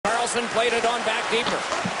Nelson played it on back deeper.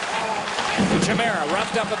 Chimera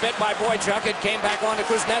roughed up a bit by Boychuk. It came back on to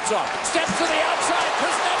Kuznetsov. Steps to the outside.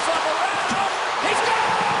 Kuznetsov around. He's got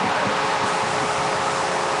it!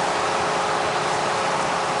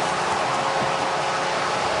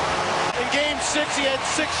 In Game 6, he had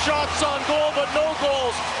 6 shots on goal, but no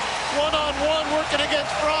goals. One-on-one working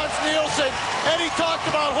against Franz Nielsen. Eddie talked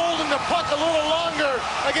about holding the puck a little longer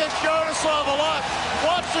against Yaroslava Halaka.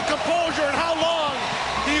 Watch the composure and how long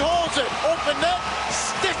he holds it. Open net,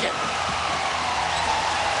 stick it.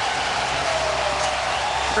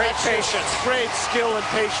 Great patience. Great skill and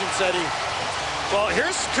patience, Eddie. Well,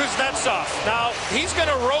 here's Kuznetsov. Now, he's going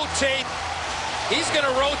to rotate. He's going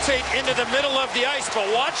to rotate into the middle of the ice, but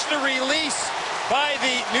watch the release by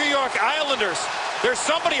the New York Islanders. There's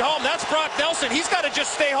somebody home. That's Brock Nelson. He's got to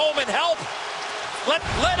just stay home and help. Let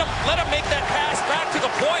him make that pass back to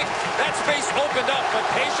the point. That space opened up, but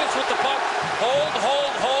patience with the puck. Hold.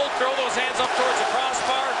 Throw those hands up towards the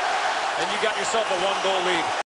crossbar, and you got yourself a 1-goal lead.